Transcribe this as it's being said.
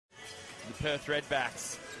Perth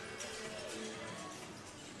Redbacks.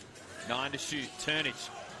 9 to shoot. Turnage,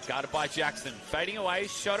 guarded by Jackson. Fading away,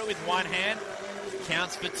 shot it with one hand.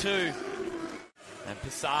 Counts for 2. And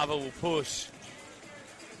Pisava will push.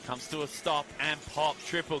 Comes to a stop and pop.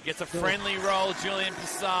 Triple. Gets a friendly roll. Julian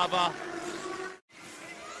Pisava.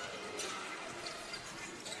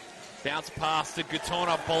 Bounce pass to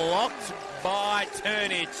Gatorna. Blocked by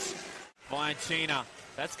Turnage. Viancina.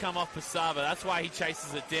 That's come off Pisava. That's why he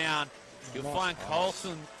chases it down. You'll find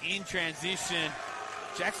Colson in transition.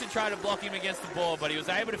 Jackson tried to block him against the ball, but he was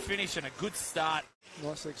able to finish in a good start.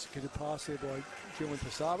 Nice executed pass there by Julian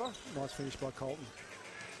Pisava. Nice finish by Colton.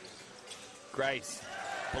 Grace,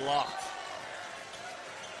 blocked.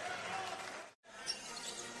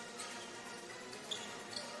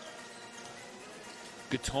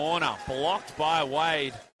 Gatorna, blocked by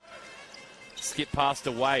Wade. Skip past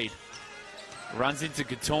to Wade. Runs into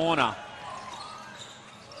Gatorna.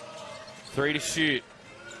 3 to shoot.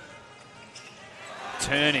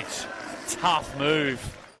 Turnage, tough move.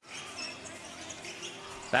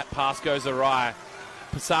 That pass goes awry.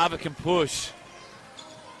 Pisava can push.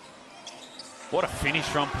 What a finish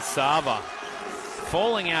from Pisava.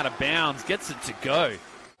 Falling out of bounds, gets it to go.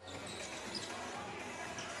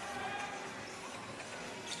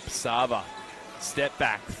 Pisava, step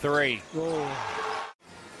back, 3. Oh.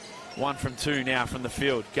 1 from 2 now from the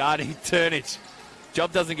field. Guarding Turnage.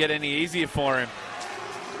 Job doesn't get any easier for him.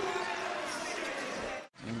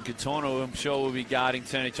 And Gatorna, I'm sure, will be guarding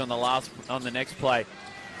Turnage on the next play.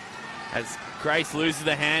 As Grace loses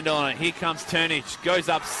the handle on it, here comes Turnage. Goes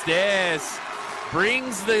upstairs,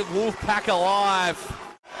 brings the Wolfpack alive.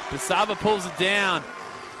 Pisava pulls it down.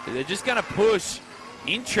 They're just going to push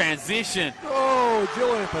in transition. Oh,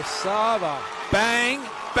 Julian Pisava. Bang,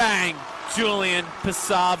 bang, Julian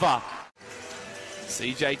Pisava.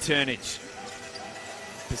 CJ Turnage.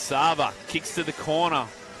 Pisava kicks to the corner.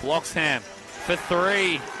 Bloxham for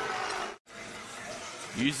 3.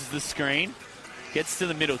 Uses the screen. Gets to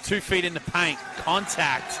the middle. 2 feet in the paint.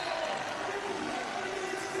 Contact.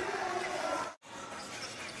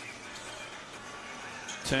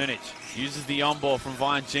 Turnage uses the on-ball from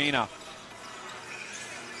Viancina.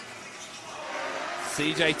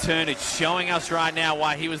 CJ Turnage showing us right now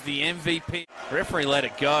why he was the MVP. Referee let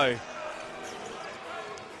it go.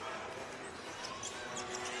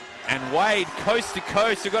 And Wade, coast to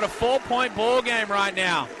coast. We've got a 4-point ball game right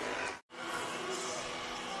now.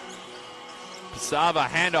 Pisava,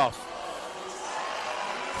 handoff.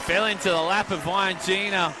 Fell into the lap of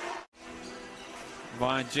Viancina.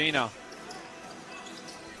 Viancina.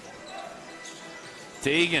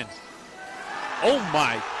 Deegan. Oh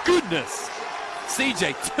my goodness.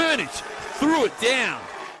 CJ Turnage threw it down.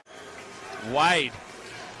 Wade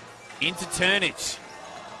into Turnage.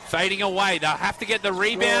 Fading away. They'll have to get the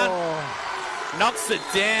rebound. Oh. Knocks it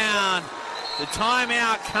down. The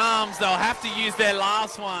timeout comes. They'll have to use their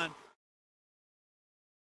last one.